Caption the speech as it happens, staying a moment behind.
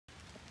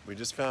We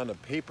just found a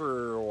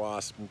paper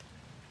wasp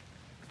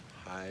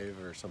hive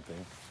or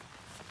something.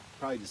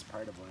 Probably just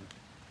part of one.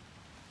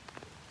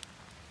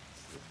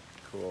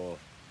 Cool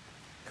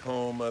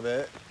comb of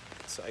it.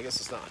 So I guess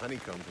it's not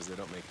honeycomb because they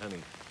don't make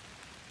honey.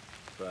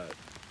 But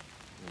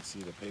you can see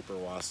the paper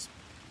wasp.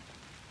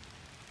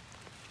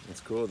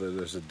 It's cool that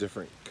there's a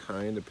different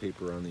kind of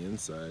paper on the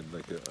inside,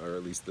 or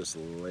at least this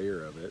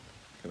layer of it,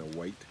 kind of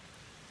white.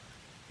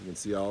 You can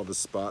see all the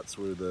spots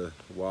where the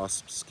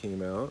wasps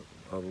came out,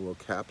 all the little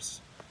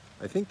caps.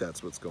 I think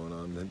that's what's going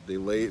on. They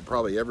laid,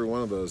 probably every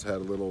one of those had a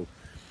little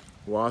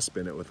wasp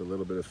in it with a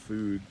little bit of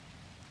food,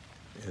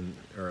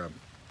 or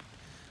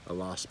a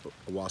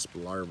wasp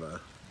larva,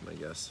 I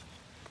guess.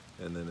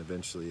 And then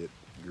eventually it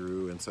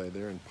grew inside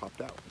there and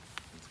popped out.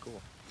 It's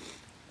cool.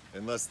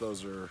 Unless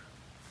those are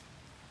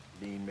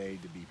being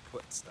made to be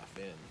put stuff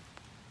in.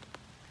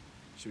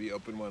 Should we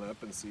open one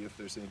up and see if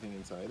there's anything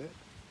inside it?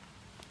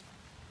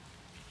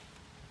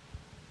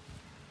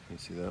 You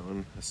see that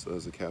one? It still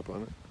has a cap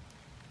on it.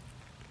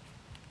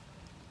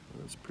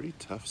 That's pretty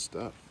tough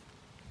stuff.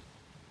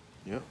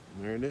 Yep,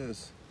 there it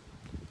is.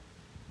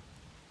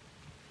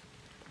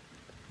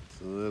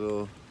 It's a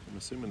little, I'm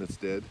assuming it's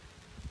dead.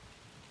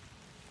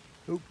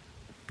 Oop.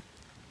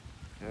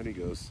 Out he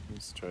goes.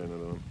 Let's try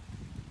another one.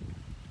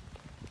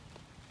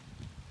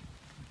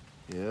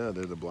 Yeah,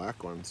 they're the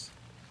black ones.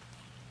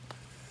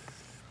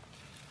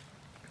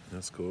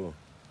 That's cool.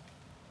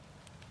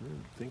 I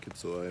don't think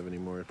it's alive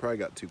anymore. It probably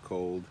got too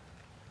cold.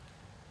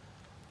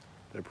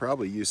 They're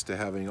probably used to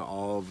having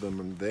all of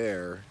them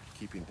there,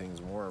 keeping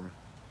things warm.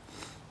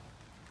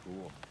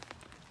 Cool.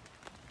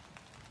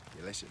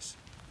 Delicious.